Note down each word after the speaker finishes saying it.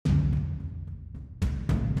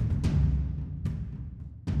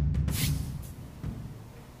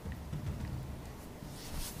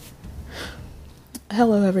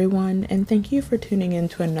Hello, everyone, and thank you for tuning in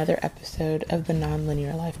to another episode of the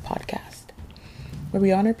Nonlinear Life podcast, where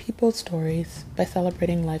we honor people's stories by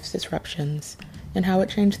celebrating life's disruptions and how it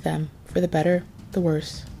changed them for the better, the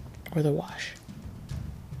worse, or the wash.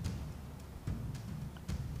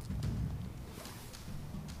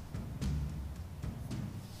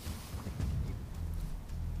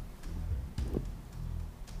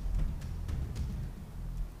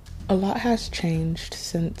 A lot has changed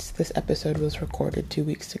since this episode was recorded 2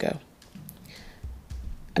 weeks ago.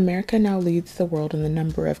 America now leads the world in the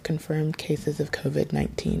number of confirmed cases of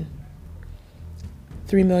COVID-19.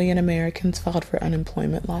 3 million Americans filed for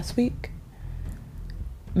unemployment last week.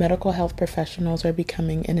 Medical health professionals are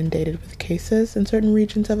becoming inundated with cases in certain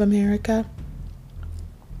regions of America.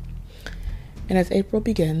 And as April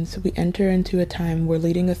begins, we enter into a time where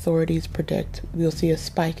leading authorities predict we'll see a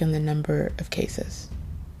spike in the number of cases.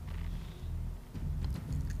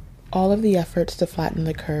 All of the efforts to flatten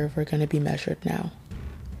the curve are going to be measured now.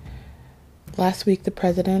 Last week, the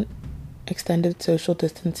president extended social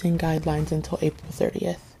distancing guidelines until April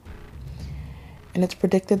 30th. And it's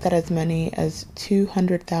predicted that as many as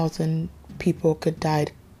 200,000 people could die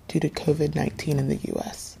due to COVID-19 in the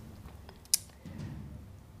U.S.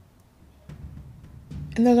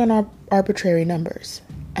 And those are not arbitrary numbers.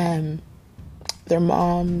 Their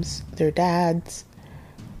moms, their dads,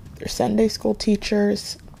 their Sunday school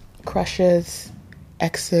teachers, crushes,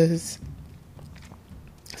 exes,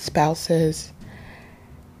 spouses,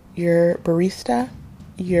 your barista,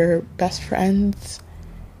 your best friends,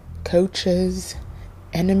 coaches,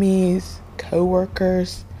 enemies,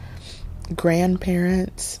 co-workers,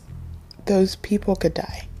 grandparents. Those people could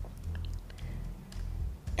die.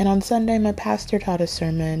 And on Sunday, my pastor taught a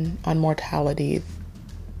sermon on mortality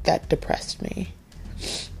that depressed me,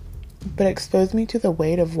 but exposed me to the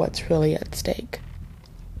weight of what's really at stake.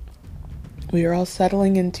 We are all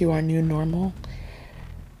settling into our new normal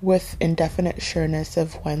with indefinite sureness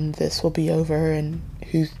of when this will be over and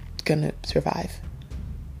who's gonna survive.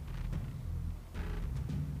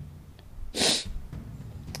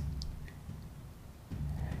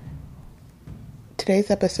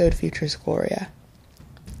 Today's episode features Gloria.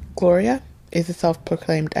 Gloria is a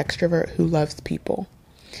self-proclaimed extrovert who loves people.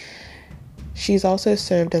 She's also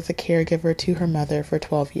served as a caregiver to her mother for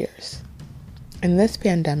 12 years. And this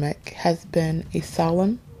pandemic has been a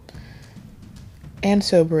solemn and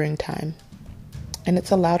sobering time, and it's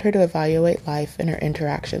allowed her to evaluate life and her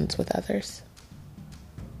interactions with others.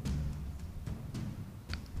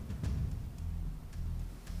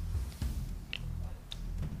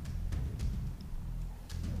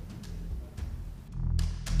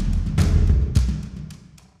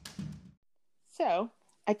 So,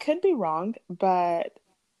 I could be wrong, but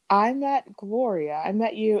I met Gloria. I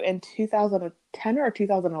met you in 2010 or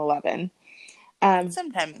 2011.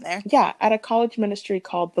 Sometime in there. Yeah, at a college ministry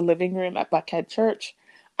called The Living Room at Buckhead Church.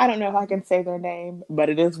 I don't know if I can say their name, but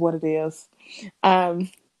it is what it is.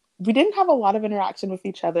 We didn't have a lot of interaction with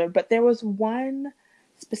each other, but there was one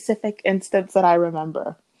specific instance that I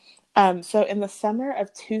remember. So in the summer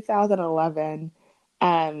of 2011,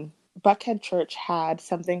 Buckhead Church had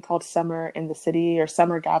something called Summer in the City or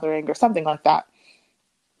Summer Gathering or something like that.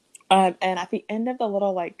 And at the end of the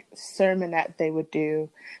little sermonette they would do,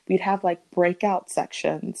 we'd have breakout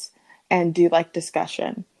sections and do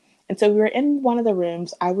discussion. And so we were in one of the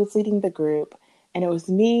rooms. I was leading the group, and it was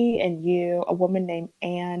me and you, a woman named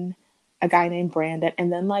Anne, a guy named Brandon, and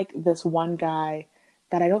then this one guy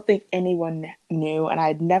that I don't think anyone knew, and I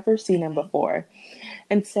had never seen him before.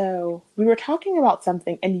 And so we were talking about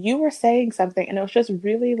something, and you were saying something, and it was just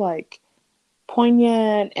really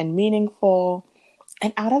poignant and meaningful.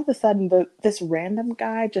 And out of the sudden, this random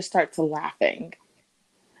guy just starts laughing.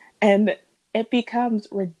 And it becomes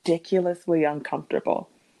ridiculously uncomfortable.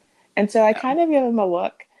 And so I kind of give him a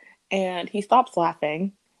look, and he stops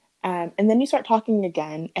laughing. And then you start talking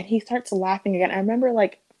again, and he starts laughing again. I remember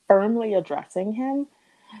firmly addressing him.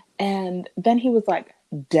 And then he was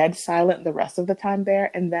dead silent the rest of the time there.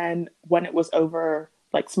 And then when it was over,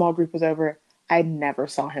 small group was over, I never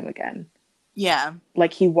saw him again. Yeah.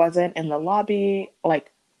 He wasn't in the lobby,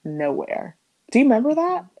 nowhere. Do you remember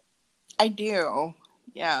that? I do.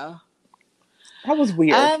 Yeah. That was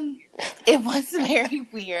weird. It was very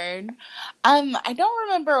weird. I don't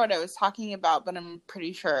remember what I was talking about, but I'm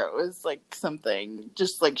pretty sure it was something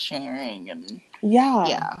just sharing and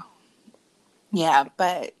Yeah. Yeah,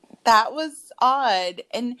 but that was odd.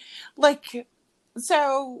 And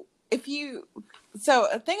so a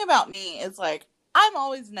thing about me is I'm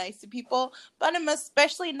always nice to people, but I'm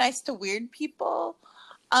especially nice to weird people.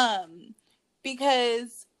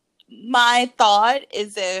 Because my thought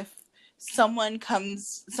is if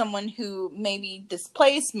someone who maybe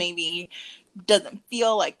displaced, maybe doesn't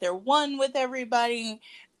feel like they're one with everybody,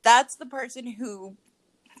 that's the person who,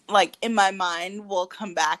 like, in my mind will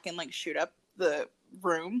come back and like shoot up the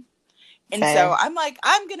room. And so Fair. I'm like,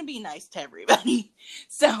 I'm gonna be nice to everybody.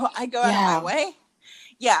 So I go out of my Yeah. way.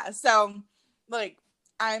 Yeah. So like,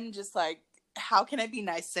 I'm just like, how can I be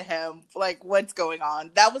nice to him? Like, what's going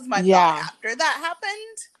on? That was my thought Yeah. after that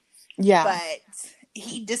happened. Yeah. But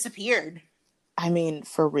he disappeared. I mean,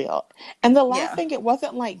 for real. And the Yeah. laughing, it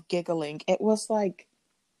wasn't like giggling. It was like,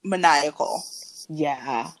 Maniacal.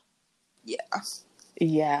 yeah. Yeah.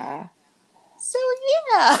 Yeah. So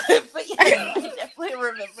yeah, but yeah, I definitely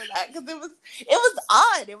remember that because it was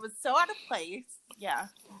odd. It was so out of place. Yeah.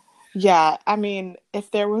 Yeah, I mean,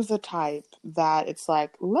 if there was a type that it's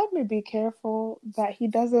like, let me be careful that he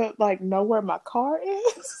doesn't like know where my car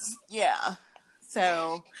is. Yeah.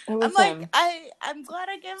 So It I'm was like, him. I'm glad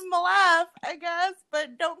I gave him a laugh, I guess,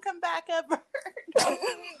 but don't come back ever.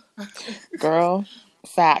 Girl,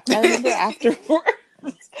 facts. I remember afterwards,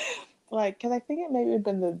 like, because I think it maybe had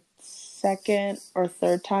been the second or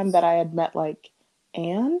third time that I had met like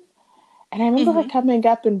Anne. And I remember her Mm-hmm. coming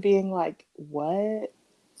up and being like, what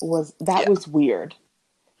was that? Yeah. Was weird.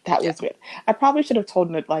 That Yeah. was weird. I probably should have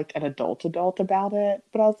told it like an adult about it,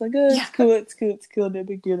 but I was like, oh, Yeah. it's cool, it's cool, it's cool, no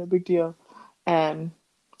big deal, no big deal. Um,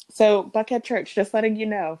 so Buckhead Church, just letting you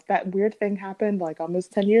know, that weird thing happened like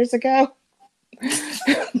almost 10 years ago. Be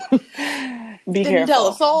Didn't tell a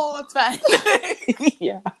careful. soul. It's fine.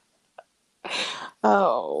 Yeah.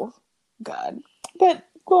 Oh, God. But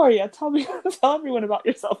Gloria, tell everyone about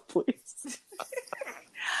yourself, please.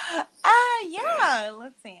 Yeah.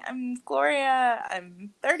 Let's see. I'm Gloria.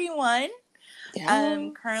 I'm 31. Yeah.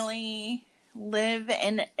 Currently live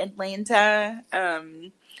in Atlanta.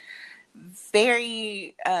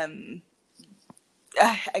 Very I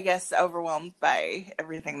guess overwhelmed by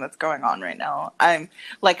everything that's going on right now. I'm,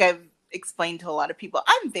 like I've explained to a lot of people,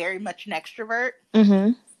 I'm very much an extrovert.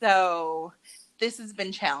 Mm-hmm. So this has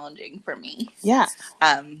been challenging for me. Yeah.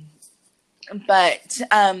 Um, but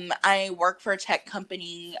I work for a tech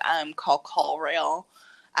company called CallRail.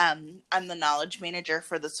 I'm the knowledge manager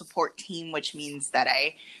for the support team, which means that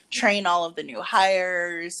I train all of the new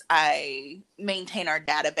hires. I maintain our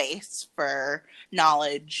database for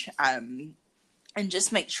knowledge, and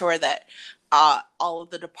just make sure that all of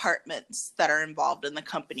the departments that are involved in the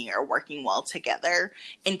company are working well together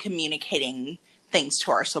and communicating things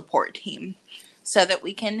to our support team so that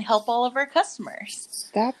we can help all of our customers.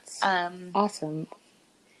 That's Um, awesome.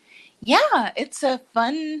 yeah, it's a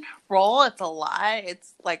fun role. It's a lot.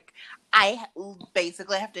 It's like I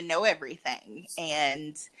basically have to know everything.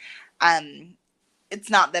 And um, it's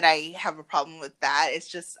not that I have a problem with that. It's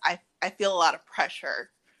just I feel a lot of pressure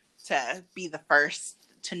to be the first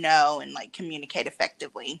to know and like communicate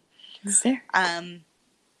effectively. Fair. Um,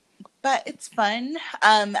 but it's fun.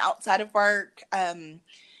 Outside of work,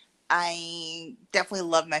 I definitely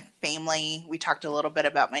love my family. We talked a little bit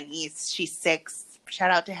about my niece. She's 6.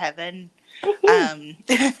 Shout out to heaven. Woohoo.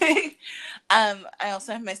 I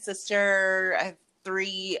also have my sister. I have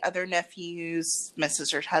 3 other nephews, my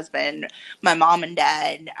sister's husband, my mom and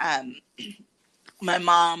dad. My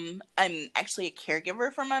mom, I'm actually a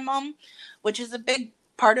caregiver for my mom, which is a big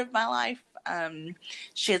part of my life.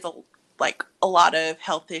 She has a lot of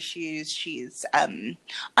health issues. She's on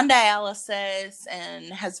dialysis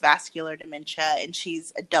and has vascular dementia, and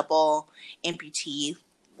she's a double amputee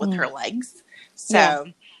with her Mm. legs. Yeah.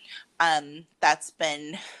 So that's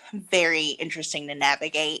been very interesting to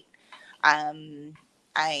navigate.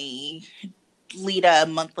 I lead a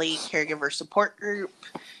monthly caregiver support group.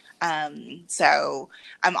 So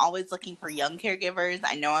I'm always looking for young caregivers.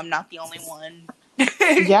 I know I'm not the only one.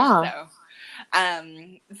 Yeah.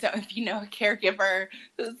 so, so if you know a caregiver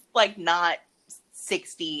who's like not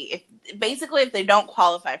 60, if they don't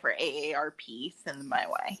qualify for AARP, send them my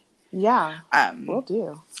way. Yeah. Will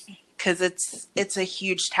do. Because it's a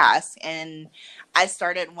huge task, and I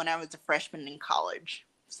started when I was a freshman in college.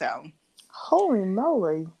 So, Holy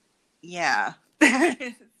moly. yeah.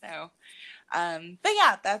 So, but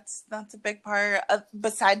yeah, that's a big part.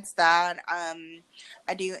 Besides that,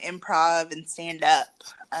 I do improv and stand up.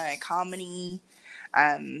 Comedy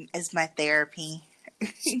is my therapy.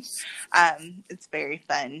 It's very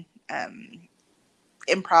fun.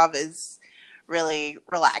 Improv is really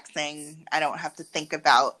relaxing. I don't have to think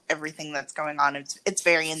about everything that's going on. It's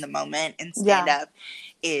very in the moment, and stand Yeah. up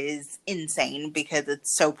is insane because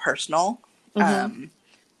it's so personal. Mm-hmm.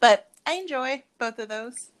 But I enjoy both of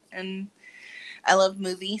those, and I love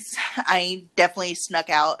movies. I definitely snuck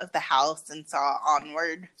out of the house and saw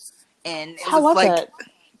Onward, and How was it?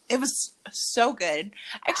 It was so good.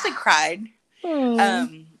 I actually cried. Hmm.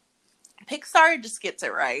 Um, Pixar just gets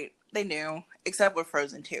it right. They knew, except with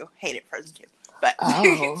Frozen 2. Hated Frozen 2. But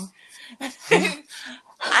Oh.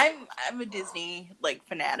 I'm a Disney like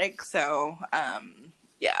fanatic, so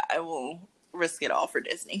yeah, I will risk it all for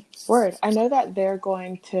Disney. Word. I know that they're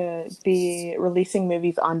going to be releasing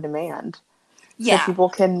movies on demand. So Yeah. people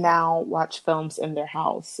can now watch films in their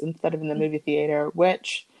house instead of in the movie theater,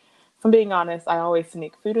 which, if I'm being honest, I always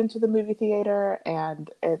sneak food into the movie theater, and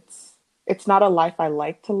it's not a life I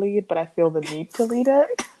like to lead, but I feel the need to lead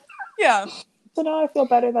it. Yeah. So now I feel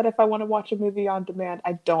better that if I want to watch a movie on demand,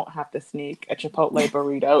 I don't have to sneak a Chipotle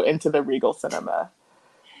burrito into the Regal Cinema.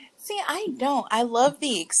 See, I don't. I love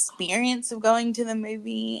the experience of going to the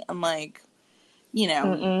movie and like, you know,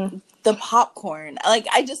 Mm-mm. the popcorn. Like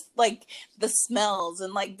I just like the smells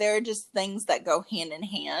and like there are just things that go hand in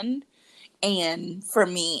hand. And for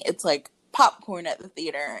me, it's like popcorn at the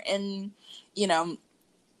theater and you know,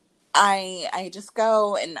 I just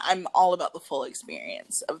go and I'm all about the full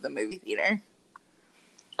experience of the movie theater.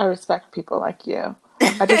 I respect people like you.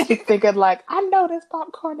 I just keep thinking like, I know this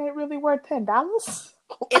popcorn ain't really worth $10.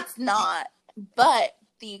 It's not, but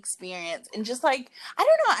the experience and just like I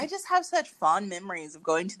don't know, I just have such fond memories of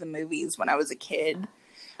going to the movies when I was a kid.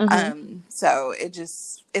 Mm-hmm. So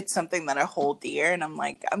it's something that I hold dear and I'm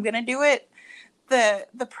like, I'm gonna do it the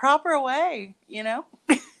proper way, you know?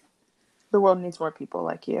 The world needs more people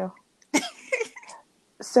like you.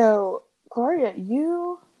 So, Gloria,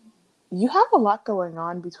 you have a lot going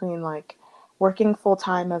on between like working full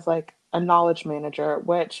time as like a knowledge manager,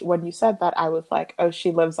 which when you said that I was like, oh,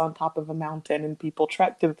 she lives on top of a mountain and people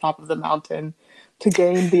trek to the top of the mountain to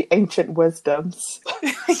gain the ancient wisdoms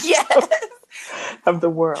Yes. of the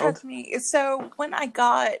world. Trust me. So when I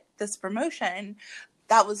got this promotion,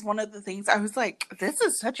 that was one of the things I was like, this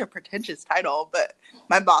is such a pretentious title, but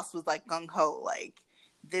my boss was like gung ho, like,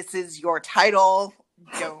 this is your title.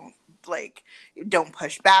 Don't like don't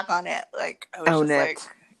push back on it. Like I was Own just like, it.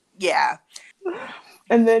 yeah.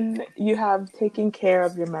 And then you have taking care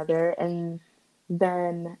of your mother and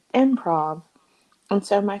then improv. And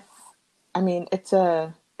so I mean, it's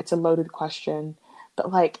a loaded question,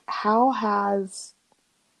 but like how has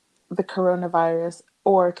the coronavirus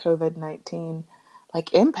or COVID-19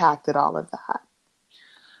 like impacted all of that?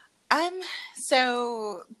 I'm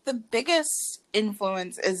so the biggest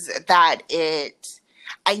influence is that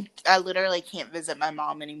I literally can't visit my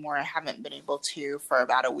mom anymore. I haven't been able to for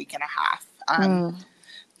about a week and a half. Mm,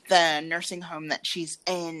 The nursing home that she's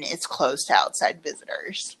in is closed to outside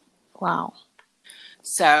visitors. wow.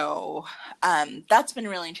 So that's been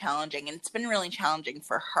really challenging, and it's been really challenging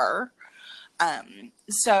for her.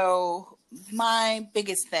 So my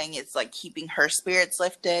biggest thing is like keeping her spirits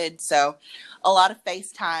lifted. So a lot of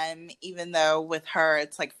FaceTime, even though with her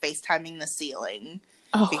it's like FaceTiming the ceiling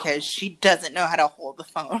Oh, because she doesn't know how to hold the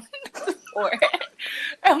phone for it.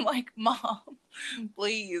 I'm like, Mom,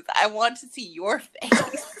 please, I want to see your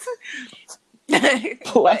face.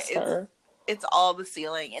 But bless her. it's all the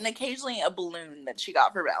ceiling and occasionally a balloon that she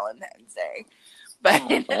got for Valentine's Day. But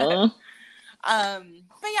Aw.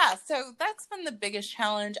 but yeah, so that's been the biggest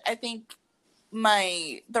challenge. I think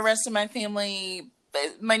the rest of my family,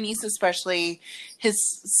 my niece especially, has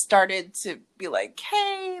started to be like,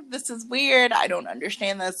 hey, this is weird. I don't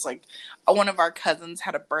understand this. Like, one of our cousins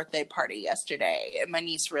had a birthday party yesterday, and my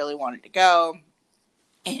niece really wanted to go.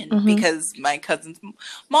 And Mm-hmm. because my cousin's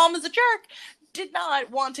mom is a jerk, did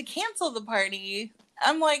not want to cancel the party.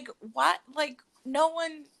 I'm like, what? Like, no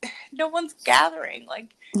one's gathering.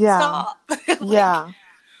 Like, Yeah. stop. Like, Yeah.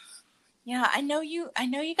 yeah, I know you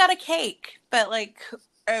got a cake, but like,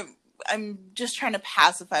 I'm just trying to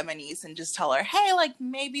pacify my niece and just tell her, hey, like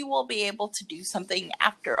maybe we'll be able to do something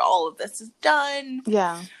after all of this is done.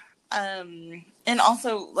 Yeah. And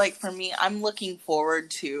also like for me, I'm looking forward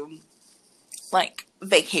to like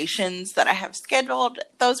vacations that I have scheduled.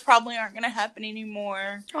 Those probably aren't going to happen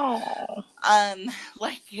anymore. Oh. Um,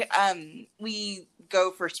 like we go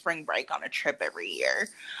for spring break on a trip every year,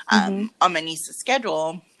 Mm-hmm. on my niece's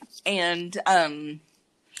schedule, and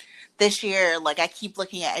this year, like I keep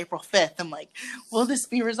looking at April 5th. I'm like, will this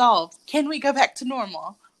be resolved? Can we go back to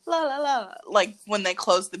normal? La la la. Like when they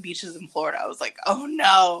closed the beaches in Florida, I was like, oh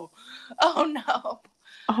no, oh no.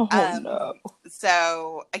 Oh no.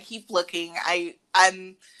 So I keep looking.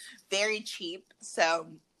 I'm very cheap, so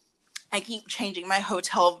I keep changing my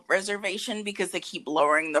hotel reservation because they keep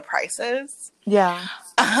lowering the prices. Yeah.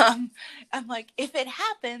 Um, I'm like, if it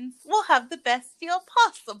happens, we'll have the best deal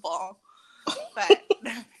possible. But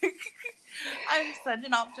I'm such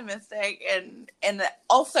an optimistic, and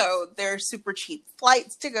also there's super cheap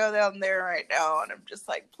flights to go down there right now, and I'm just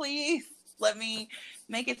like, please let me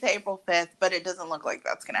make it to April 5th, but it doesn't look like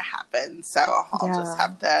that's gonna happen, so I'll just Yeah.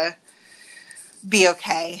 have to be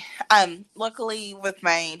okay. Luckily with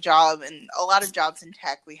my job and a lot of jobs in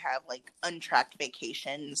tech, we have like untracked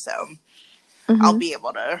vacation, so I'll Mm-hmm. be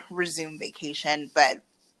able to resume vacation, but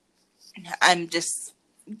I'm just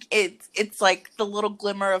it's like the little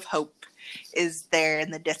glimmer of hope is there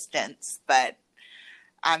in the distance, but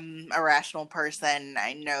I'm a rational person.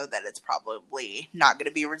 I know that it's probably not going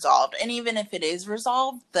to be resolved. And even if it is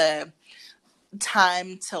resolved, the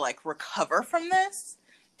time to like recover from this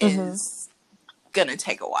Mm-hmm. is going to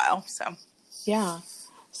take a while. So Yeah.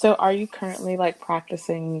 So are you currently like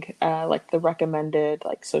practicing like the recommended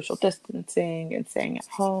like social distancing and staying at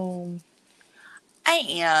home? I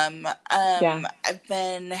am. Yeah.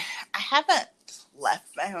 I haven't left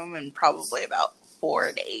my home in probably about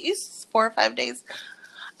 4 days, 4 or 5 days.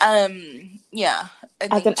 Yeah, I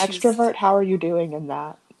As an think extrovert, how are you doing in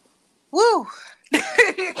that? woo.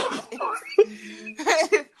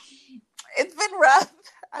 It's been rough.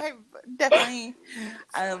 I've definitely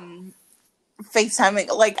um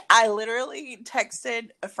FaceTiming. Like I literally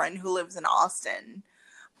texted a friend who lives in Austin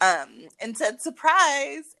and said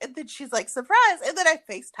surprise, and then she's like surprise, and then I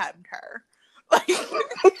FaceTimed her. Like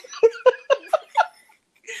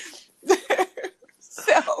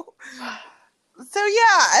so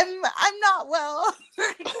yeah, I'm not well.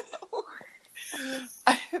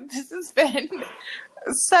 This has been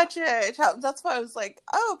such a challenge. That's why I was like,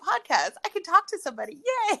 oh, podcast. I can talk to somebody.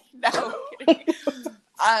 Yay. No, I'm kidding.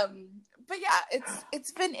 Um, but yeah,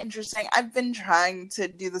 it's been interesting. I've been trying to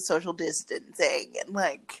do the social distancing and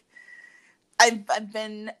like I've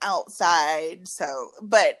been outside, so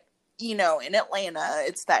but you know, in Atlanta,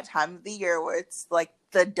 it's that time of the year where it's like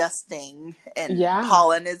the dusting and Yeah.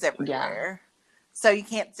 pollen is Yeah. everywhere. So you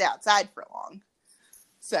can't stay outside for long.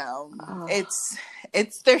 So Oh, it's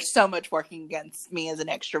there's so much working against me as an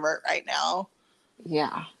extrovert right now.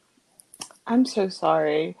 yeah. I'm so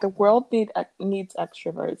sorry. The world needs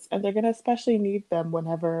extroverts, and they're gonna especially need them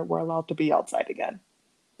whenever we're allowed to be outside again.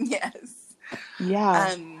 Yes.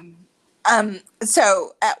 Yeah. Um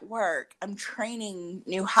so at work I'm training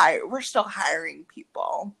new hire we're still hiring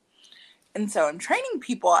people. And so I'm training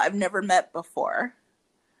people I've never met before.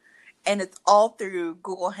 And it's all through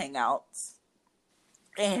Google Hangouts.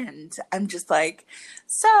 And I'm just like,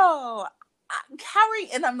 so how are you?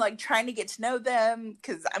 And I'm like trying to get to know them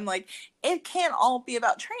because I'm like, it can't all be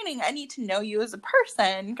about training. I need to know you as a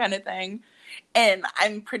person, kind of thing. And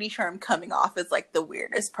I'm pretty sure I'm coming off as like the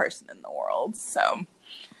weirdest person in the world. So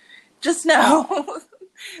just Oh, know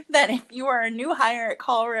that if you are a new hire at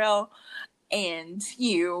CallRail and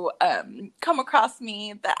you come across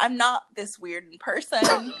me, that I'm not this weird in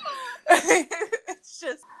person. It's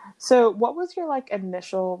just so what was your like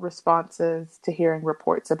initial responses to hearing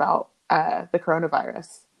reports about the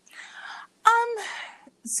coronavirus? um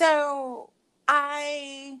so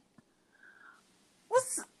I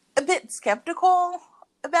was a bit skeptical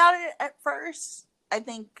about it at first. I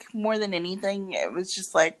think more than anything, it was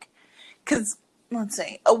just like, because let's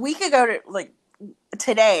say a week ago to like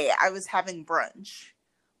today, I was having brunch,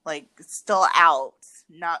 like still out,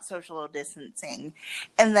 not social distancing.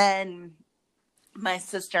 And then my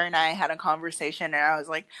sister and I had a conversation, and I was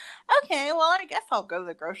like, okay, well, I guess I'll go to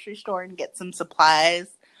the grocery store and get some supplies.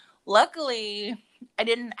 Luckily, I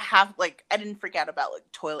didn't forget about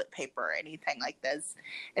like toilet paper or anything like this.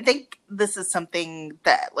 I think this is something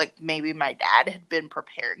that like maybe my dad had been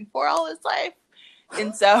preparing for all his life.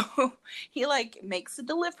 And so he like makes a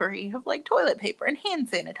delivery of like toilet paper and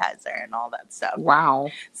hand sanitizer and all that stuff.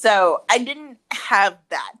 Wow. So I didn't have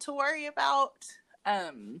that to worry about.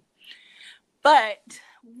 But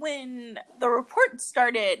when the report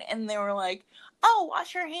started and they were like, oh,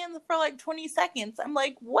 wash your hands for like 20 seconds, I'm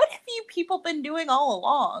like, what have you people been doing all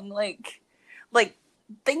along? Like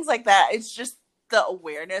things like that. It's just the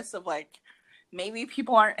awareness of like, maybe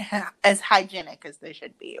people aren't as hygienic as they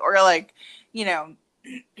should be. Or like, you know,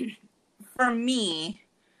 for me,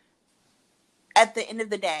 at the end of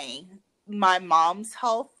the day, my mom's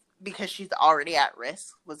health, because she's already at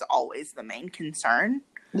risk, was always the main concern.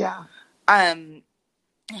 Yeah. Um,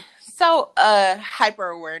 so hyper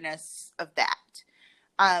awareness of that.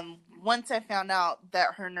 Once I found out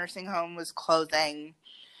that her nursing home was closing,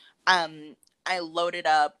 I loaded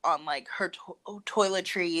up on like her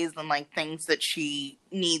toiletries and like things that she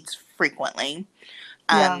needs frequently,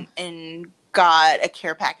 Yeah. and got a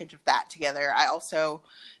care package of that together. I also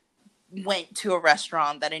went to a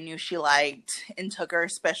restaurant that I knew she liked and took her a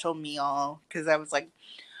special meal because I was like,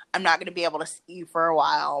 I'm not going to be able to see you for a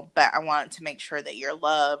while, but I want to make sure that you're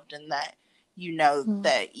loved and that you know Mm.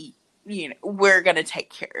 that you know we're going to take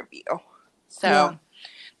care of you. Yeah. So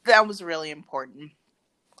that was really important.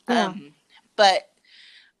 Yeah. Um, but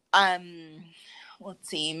um, let's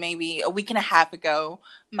see, maybe a week and a half ago,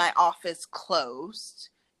 my office closed,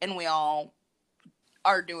 and we all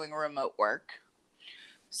are doing remote work.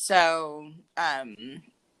 So,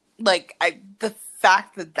 like the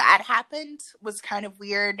fact that that happened was kind of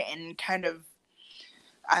weird and kind of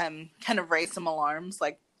raised some alarms.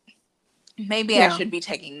 Like maybe I Yeah. should be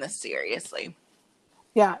taking this seriously.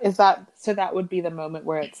 Yeah. Is that so? That would be the moment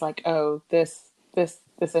where it's like, oh, this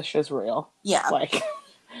issue is real. Yeah, Like, yeah,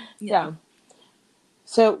 yeah.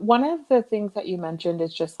 So one of the things that you mentioned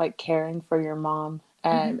is just like caring for your mom, hmm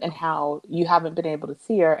and how you haven't been able to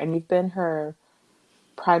see her, and you've been her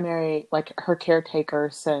primary, like her caretaker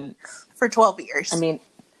since, for 12 I years. mean,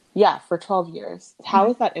 yeah, for 12 years. How hmm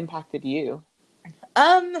has that impacted you?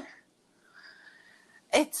 Um,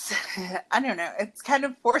 it's I don't know. It's kind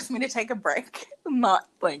of forced me to take a break. Not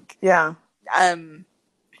like Yeah. um,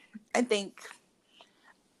 I think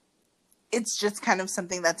it's just kind of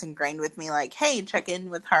something that's ingrained with me. Like, hey, check in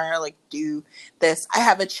with her. Like, do this. I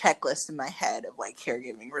have a checklist in my head of like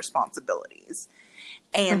caregiving responsibilities,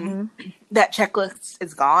 and Mm-hmm. that checklist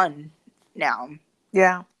is gone now.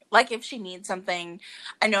 Yeah. Like if she needs something,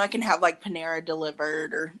 I know I can have like Panera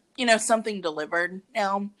delivered or something delivered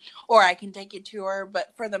now, or I can take it to her.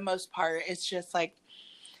 But for the most part, it's just like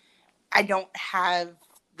I don't have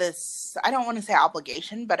this. I don't want to say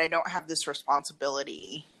obligation, but I don't have this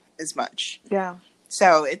responsibility as much. Yeah.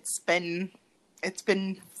 So it's been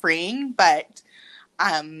freeing, but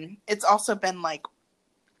it's also been like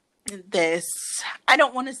this. I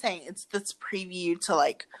don't want to say it's this preview to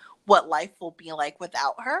like what life will be like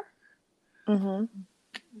without her. Mm-hmm.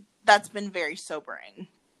 That's been very sobering.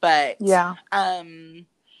 But Yeah.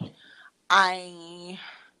 I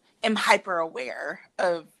am hyper aware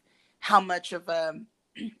of how much of a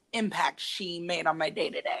impact she made on my day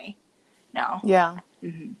to day now. Yeah.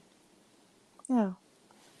 Mm-hmm. Yeah.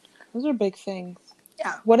 Those are big things.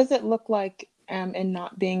 Yeah, What does it look like, in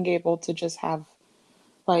not being able to just have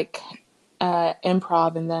like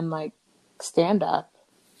improv and then like stand up?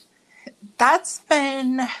 that's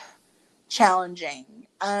been challenging.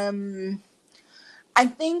 I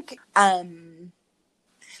think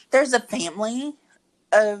there's a family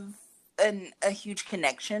of a huge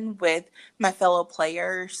connection with my fellow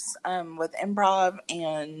players, with improv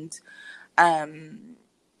and um,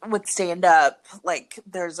 with stand up. Like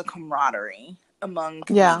there's a camaraderie among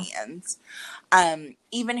Yeah. comedians.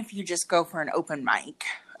 Even if you just go for an open mic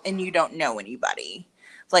and you don't know anybody,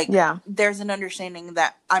 like Yeah. there's an understanding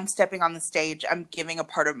that I'm stepping on the stage, I'm giving a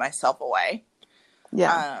part of myself away.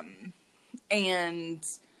 Yeah. Um, and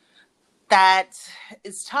that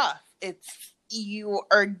is tough. It's you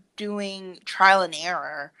are doing trial and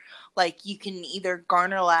error. Like you can either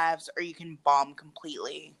garner laughs or you can bomb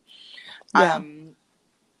completely. Yeah. Um,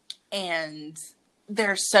 and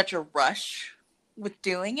there's such a rush with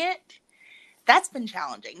doing it. That's been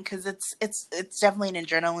challenging because it's definitely an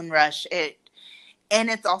adrenaline rush. And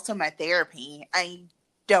it's also my therapy. I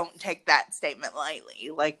don't take that statement lightly.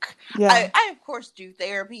 Like Yeah. I of course do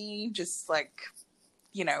therapy, just like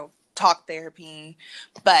talk therapy,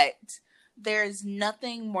 but there's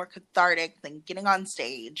nothing more cathartic than getting on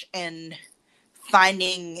stage and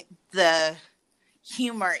finding the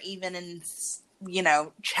humor even in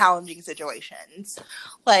challenging situations.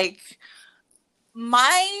 Like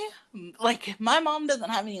my my mom doesn't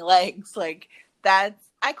have any legs. Like that's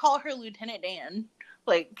I call her Lieutenant Dan.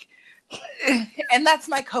 Like and that's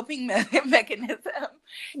my coping mechanism,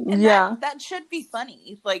 and that Yeah. that should be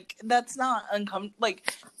funny. Like that's not uncomfortable.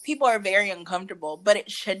 Like people are very uncomfortable, but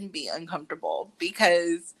it shouldn't be uncomfortable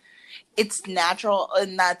because it's natural,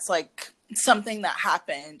 and that's like something that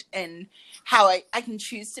happened, and how I can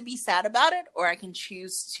choose to be sad about it, or I can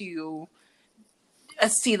choose to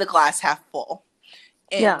see the glass half full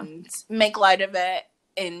Yeah. and make light of it,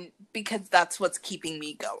 and because that's what's keeping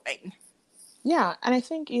me going. Yeah. And I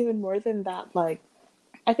think even more than that, like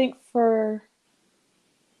I think for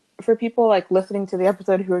people like listening to the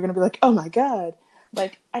episode who are gonna be like, oh my God,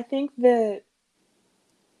 like I think that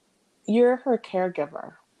you're her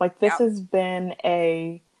caregiver. Like this Yeah, has been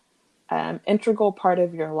a integral part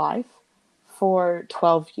of your life for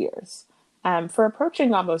 12 years, for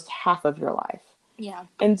approaching almost half of your life. yeah,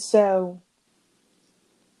 And so,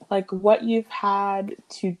 like, what you've had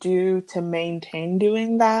to do to maintain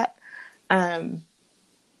doing that, um,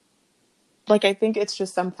 like, I think it's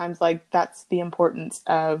just sometimes like that's the importance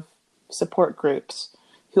of support groups,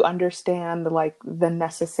 who understand like the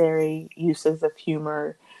necessary uses of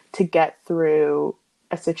humor to get through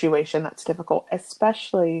a situation that's difficult,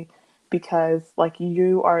 especially because like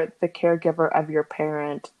you are the caregiver of your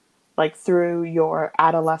parent like through your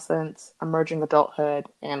adolescence, emerging adulthood,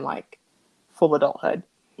 and like full adulthood.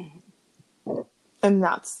 And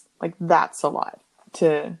that's a lot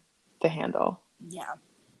to handle. Yeah.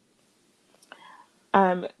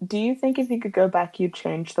 Do you think if you could go back, you'd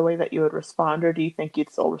change the way that you would respond, or do you think you'd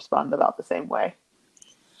still respond about the same way?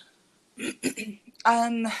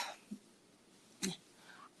 Um,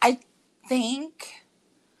 I think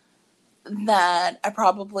that I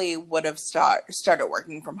probably would have started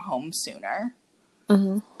working from home sooner.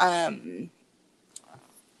 Mm-hmm. Um,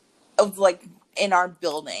 of like in our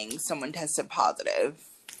building, someone tested positive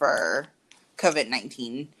for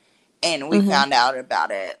COVID-19, and we Mm-hmm. found out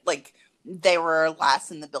about it. Like they were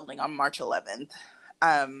last in the building on March 11th,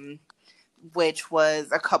 um, which was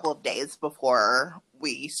a couple of days before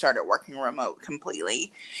we started working remote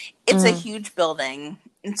completely. It's a Mm. huge building.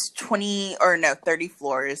 It's 20 or no 30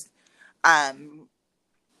 floors. Um,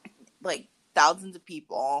 like thousands of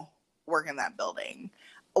people work in that building.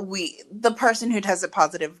 The person who tested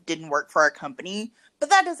positive didn't work for our company, but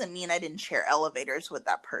that doesn't mean I didn't share elevators with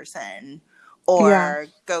that person Yeah. or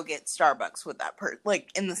go get Starbucks with that person, like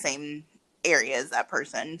in the same area as that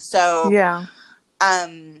person. So Yeah.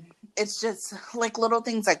 um it's just like little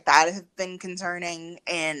things like that have been concerning,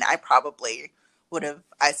 and I probably would have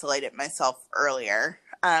isolated myself earlier.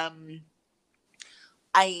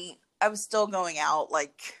 I was still going out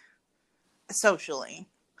like socially.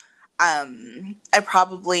 I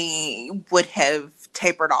probably would have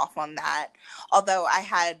tapered off on that. Although I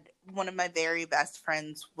had one of my very best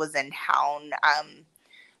friends was in town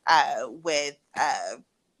with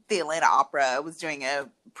the Atlanta Opera. I was doing a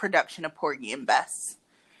production of Porgy and Bess.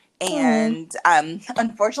 Oh. And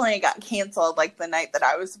unfortunately, it got canceled like the night that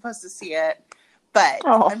I was supposed to see it. But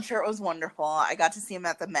Oh. I'm sure it was wonderful. I got to see him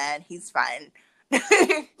at the Met. He's fine.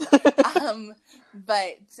 um,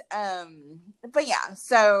 but but yeah.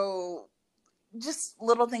 So just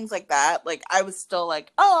little things like that. Like I was still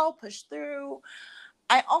like, oh, I'll push through.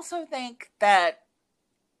 I also think that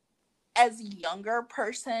as a younger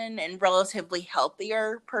person and relatively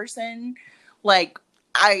healthier person, like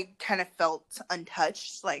I kind of felt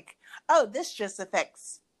untouched. Like, oh, this just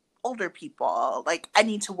affects older people. Like I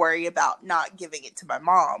need to worry about not giving it to my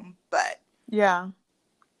mom, but Yeah.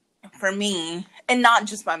 for me, and not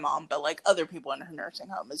just my mom, but like other people in her nursing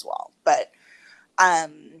home as well. But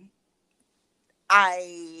um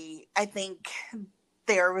I think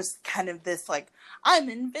there was kind of this like I'm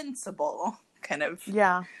invincible kind of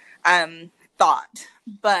Yeah. thought,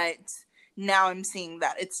 but now I'm seeing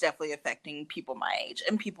that it's definitely affecting people my age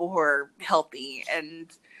and people who are healthy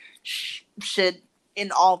and should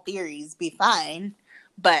in all theories be fine,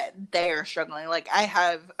 but they're struggling. Like I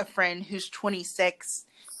have a friend who's 26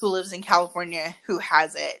 who lives in California who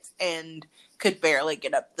has it and could barely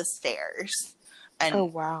get up the stairs. Oh,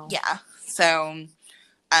 And wow. yeah, so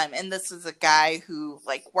and this is a guy who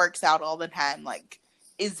like works out all the time, like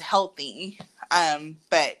is healthy,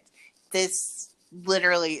 but this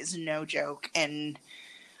literally is no joke, and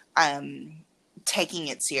um taking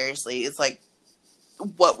it seriously is like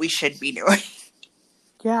what we should be doing.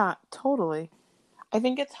 Yeah, totally. I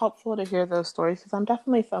think it's helpful to hear those stories because I'm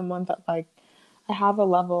definitely someone that like I have a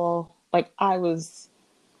level like I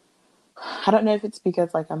don't know if it's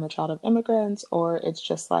because like I'm a child of immigrants or it's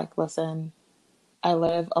just like listen, I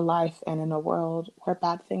live a life and in a world where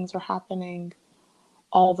bad things are happening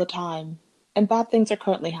all the time. And bad things are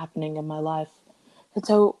currently happening in my life. And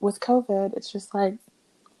so with COVID, it's just like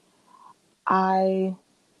I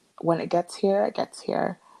when it gets here, it gets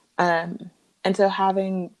here. Um and so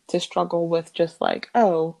having to struggle with just like,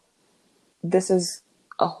 oh, this is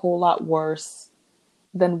a whole lot worse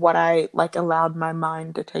than what I like allowed my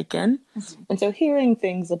mind to take in. And so hearing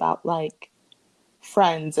things about like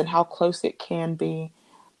friends and how close it can be,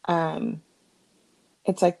 um,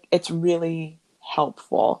 it's like it's really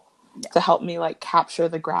helpful Yeah. to help me like capture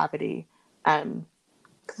the gravity. Because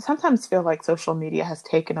I sometimes feel like social media has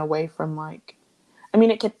taken away from like, I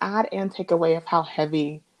mean, it can add and take away of how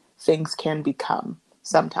heavy things can become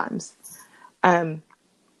sometimes. Um,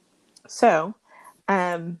 so,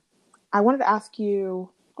 um, I wanted to ask you,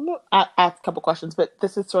 I'm going to ask a couple questions, but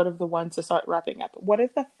this is sort of the one to start wrapping up. What is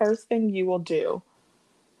the first thing you will do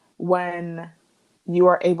when you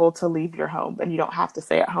are able to leave your home and you don't have to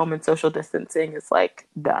stay at home and social distancing is like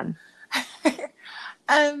done?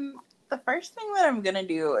 um the first thing that I'm gonna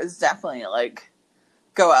do is definitely like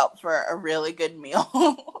go out for a really good meal.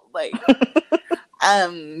 Like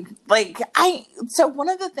So one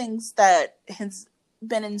of the things that has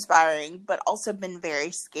been inspiring, but also been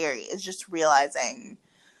very scary, is just realizing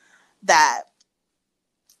that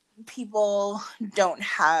people don't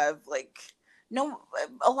have like no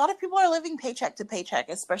a lot of people are living paycheck to paycheck,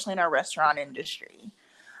 especially in our restaurant industry.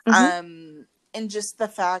 Mm-hmm. And just the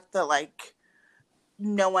fact that like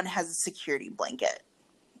no one has a security blanket.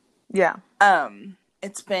 Yeah.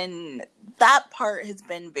 It's been that part has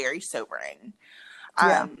been very sobering.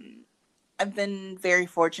 Yeah. um I've been very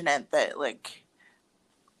fortunate that like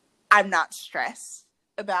I'm not stressed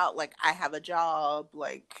about like I have a job,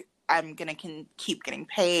 like I'm gonna keep getting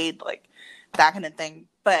paid, like that kind of thing.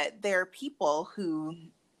 But there are people who,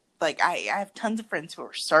 like, I have tons of friends who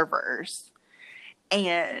are servers,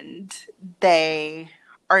 and they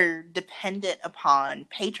are dependent upon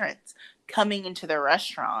patrons coming into their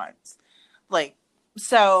restaurants. Like,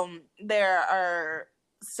 so there are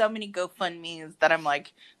so many GoFundMe's that I'm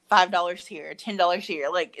like, $5 here, $10 here,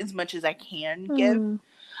 like as much as I can give. Mm.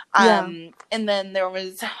 Yeah. And then there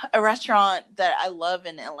was a restaurant that I love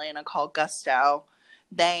in Atlanta called Gusto.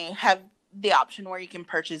 They have the option where you can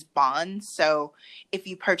purchase bonds. So if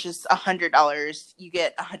you purchase $100, you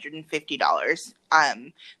get $150.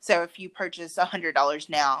 So if you purchase $100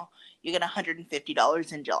 now, you get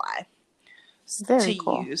 $150 in July to Very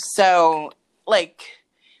cool. use. So like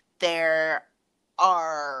there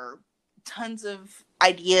are tons of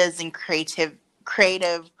ideas and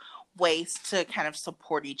creative ways to kind of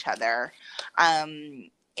support each other.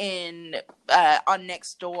 In On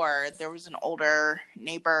next door, there was an older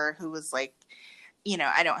neighbor who was like,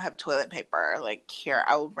 I don't have toilet paper. Like, here,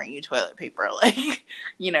 I will bring you toilet paper. Like, things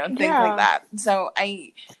like Yeah. that. So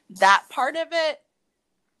that part of it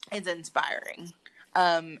is inspiring.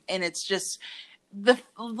 And it's just the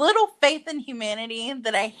little faith in humanity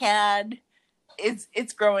that I had,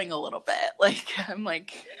 it's growing a little bit. Like, I'm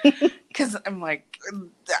like, because I'm like,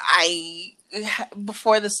 I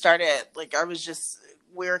before this started, like I was just,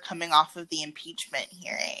 we were coming off of the impeachment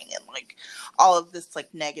hearing and like all of this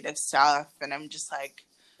like negative stuff, and I'm just like,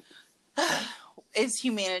 is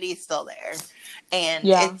humanity still there? And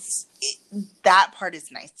Yeah. that part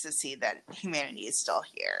is nice to see, that humanity is still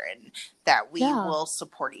here and that we Yeah. will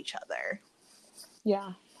support each other.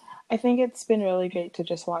 Yeah. I think it's been really great to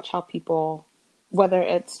just watch how people, whether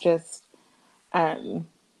it's just um,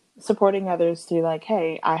 supporting others through like,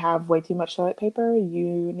 hey, I have way too much toilet paper. You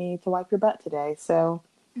need to wipe your butt today. So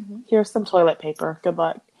Mm-hmm. here's some toilet paper. Good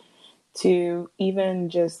luck. To even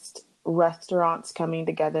just restaurants coming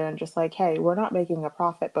together and just like, hey, we're not making a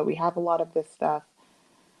profit, but we have a lot of this stuff.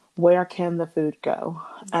 Where can the food go?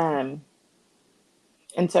 Yeah.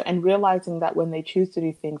 And realizing that when they choose to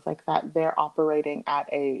do things like that, they're operating at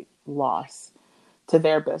a loss to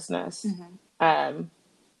their business. Mm-hmm. Um,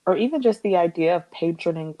 or even just the idea of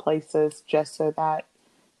patroning places just so that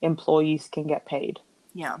employees can get paid.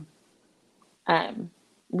 Yeah. Um,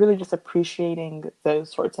 really just appreciating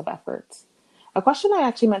those sorts of efforts. A question I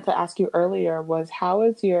actually meant to ask you earlier was, how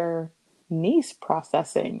is your niece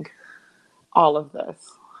processing all of this?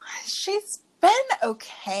 She's been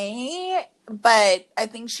okay, but I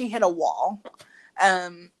think she hit a wall.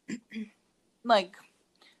 Um, like,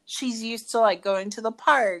 she's used to like going to the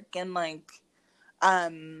park and like,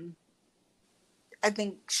 um, I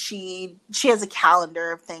think she has a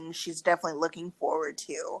calendar of things she's definitely looking forward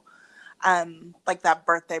to. Like that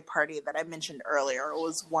birthday party that I mentioned earlier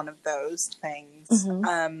was one of those things.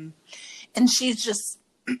 Mm-hmm. And she's just,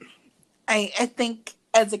 I think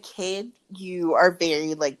as a kid you are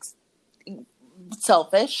very like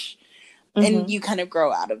selfish, and Mm-hmm. you kind of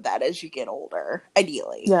grow out of that as you get older,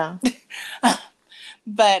 ideally. Yeah.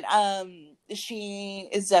 But she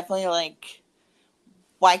is definitely like,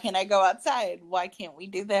 why can't I go outside? Why can't we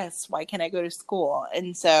do this? Why can't I go to school?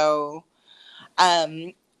 And so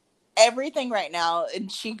um everything right now, and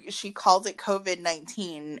she calls it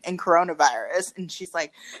COVID-19 and coronavirus, and she's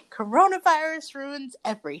like, coronavirus ruins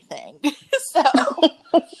everything. so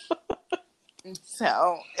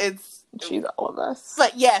so it's She's all of us.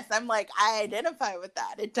 but yes, I'm like, I identify with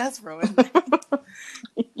that. It does ruin.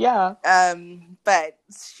 Yeah. But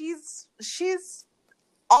she's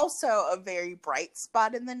also a very bright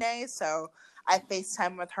spot in the day. So I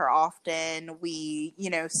FaceTime with her often. We,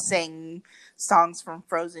 sing songs from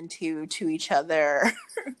Frozen 2 to each other.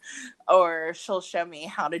 Or she'll show me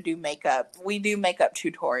how to do makeup. We do makeup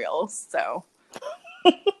tutorials. So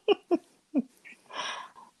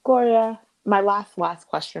Gloria, my last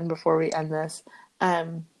question before we end this.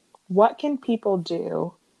 Um, what can people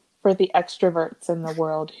do for the extroverts in the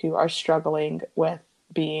world who are struggling with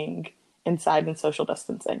being inside and social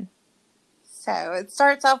distancing? So it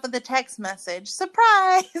starts off with a text message,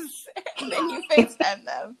 surprise, and then you FaceTime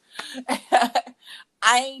them.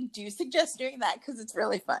 I do suggest doing that because it's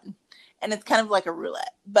really fun, and it's kind of like a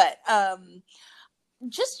roulette. But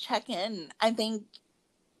just check in. I think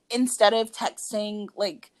instead of texting,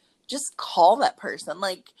 like, just call that person.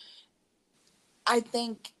 Like, I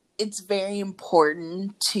think it's very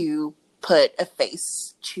important to put a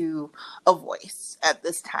face to a voice at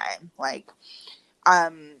this time. Like,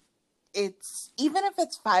 um, it's even if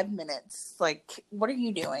it's 5 minutes, like, what are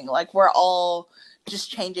you doing? Like, we're all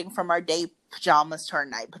just changing from our day pajamas to our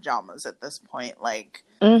night pajamas at this point.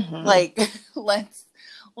 Mm-hmm. Like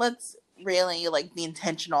let's really like be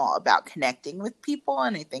intentional about connecting with people,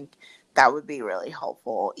 and I think that would be really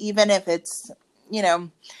helpful, even if it's, you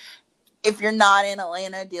know, if you're not in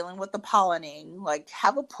Atlanta dealing with the pollinating, like,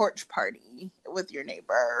 have a porch party with your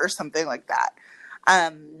neighbor or something like that.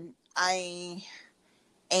 I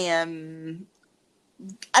am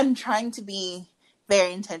I'm trying to be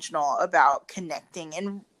very intentional about connecting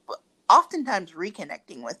and oftentimes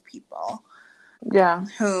reconnecting with people Yeah.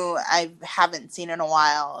 who I haven't seen in a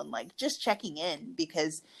while, and like just checking in,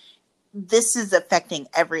 because this is affecting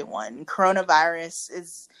everyone. Coronavirus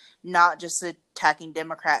is not just attacking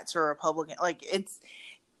Democrats or Republicans. Like,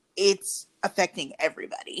 it's affecting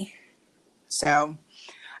everybody. So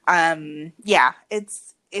yeah,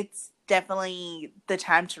 it's definitely the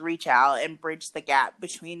time to reach out and bridge the gap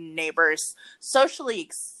between neighbors, socially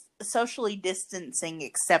distancing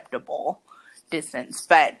acceptable distance,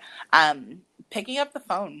 but picking up the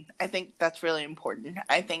phone, I think that's really important.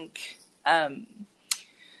 I think um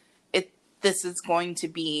it this is going to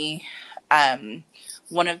be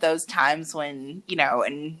one of those times when, you know,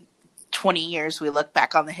 in 20 years we look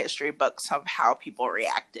back on the history books of how people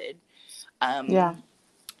reacted. Yeah.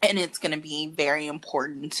 And it's going to be very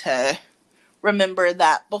important to remember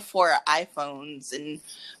that before iPhones and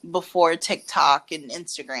before TikTok and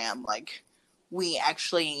Instagram, like, we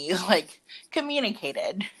actually like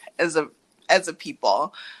communicated as a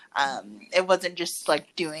people. It wasn't just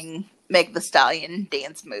like doing Meg the Stallion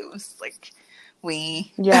dance moves. Like,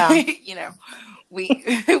 we, Yeah. you know, we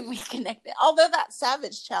connected. Although that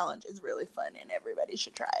Savage challenge is really fun and everybody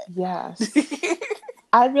should try Yes. it.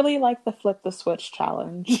 I really like the flip the switch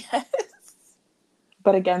challenge. Yes.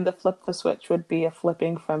 But again, the flip the switch would be a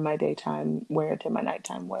flipping from my daytime wear to my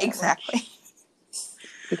nighttime wear, Exactly. which is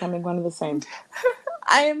becoming one of the same.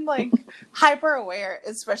 I am like hyper aware,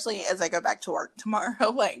 especially as I go back to work tomorrow.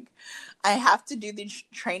 Like, I have to do these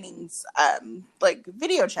trainings, like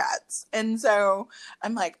video chats. And so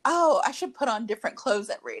I'm like, oh, I should put on different clothes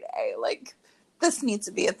every day. Like, this needs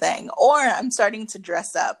to be a thing. Or I'm starting to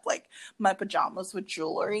dress up like my pajamas with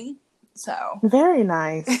jewelry. So, Very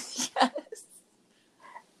nice. yes.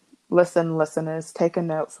 Listen, listeners, take a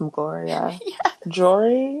note from Gloria. Yeah.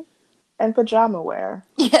 Jewelry and pajama wear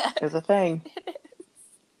Yeah. is a thing.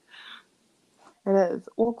 It is.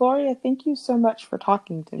 Well, Gloria, thank you so much for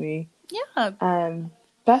talking to me. Yeah. Um,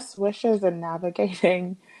 Best wishes in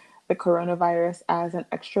navigating the coronavirus as an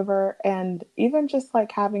extrovert, and even just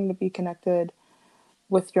like having to be connected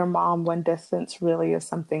with your mom when distance really is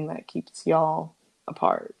something that keeps y'all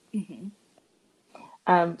apart. Mm-hmm.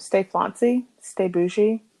 Stay flauncy, stay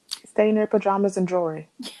bougie, stay in your pajamas and jewelry.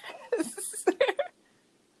 Yes.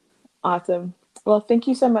 Awesome. Well, thank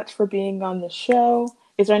you so much for being on the show.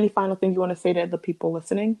 Is there any final thing you want to say to the people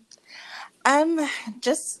listening? Um,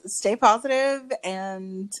 just stay positive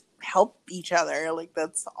and help each other. Like,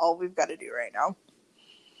 that's all we've got to do right now.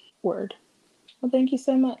 Word. Well, thank you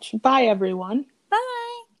so much. Bye, everyone.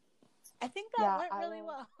 Bye. I think that Yeah, went I really will.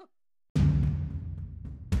 well.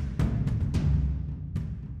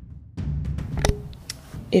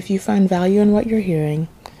 If you find value in what you're hearing,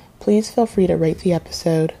 please feel free to rate the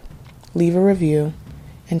episode, leave a review,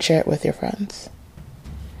 and share it with your friends.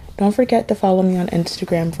 Don't forget to follow me on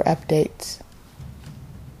Instagram for updates.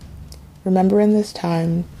 Remember, in this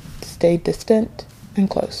time, stay distant and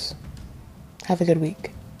close. Have a good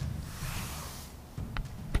week.